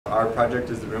Our project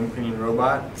is the room cleaning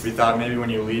robot. We thought maybe when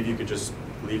you leave, you could just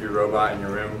leave your robot in your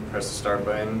room, press the start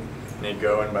button, and it'd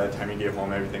go, and by the time you get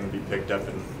home, everything would be picked up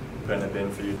and put in a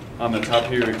bin for you. On the top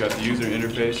here, we've got the user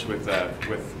interface with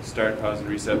start, pause, and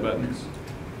reset buttons.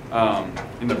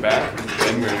 In the back is the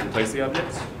bin where you place the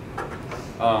objects.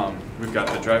 We've got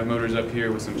the drive motors up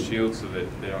here with some shields so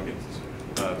that they don't get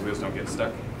the wheels don't get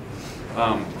stuck.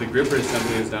 The gripper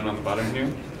assembly is down on the bottom here.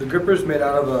 The gripper is made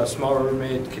out of a small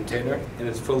Rubbermaid container, and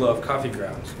it's full of coffee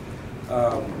grounds.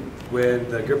 When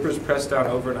the gripper is pressed down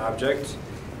over an object,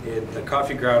 the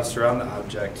coffee grounds surround the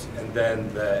object, and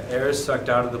then the air is sucked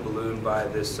out of the balloon by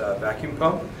this vacuum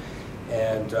pump,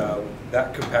 and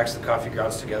that compacts the coffee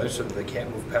grounds together so that they can't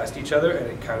move past each other, and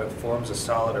it kind of forms a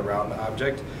solid around the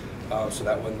object, so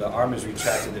that when the arm is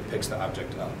retracted, it picks the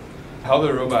object up. How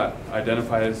the robot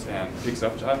identifies and picks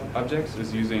up objects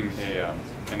is using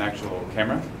an actual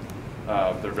camera,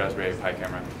 the Raspberry Pi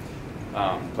camera,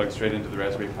 plugged straight into the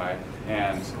Raspberry Pi,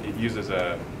 and it uses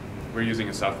we're using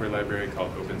a software library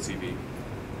called OpenCV.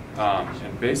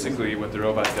 And basically what the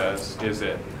robot does is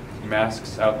it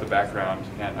masks out the background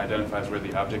and identifies where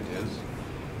the object is,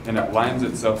 and it lines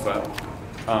itself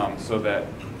up so that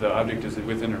the object is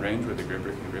within a range where the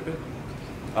gripper can grip it.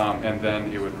 And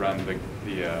then it would run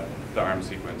the arm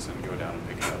sequence and go down and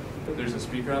pick it up. There's a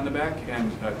speaker on the back and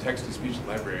a text-to-speech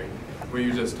library where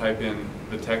you just type in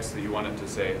the text that you want it to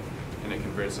say, and it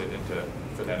converts it into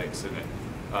phonetics, and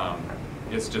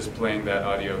it's just playing that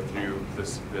audio through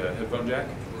the headphone jack.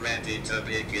 Ready to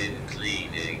begin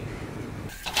cleaning.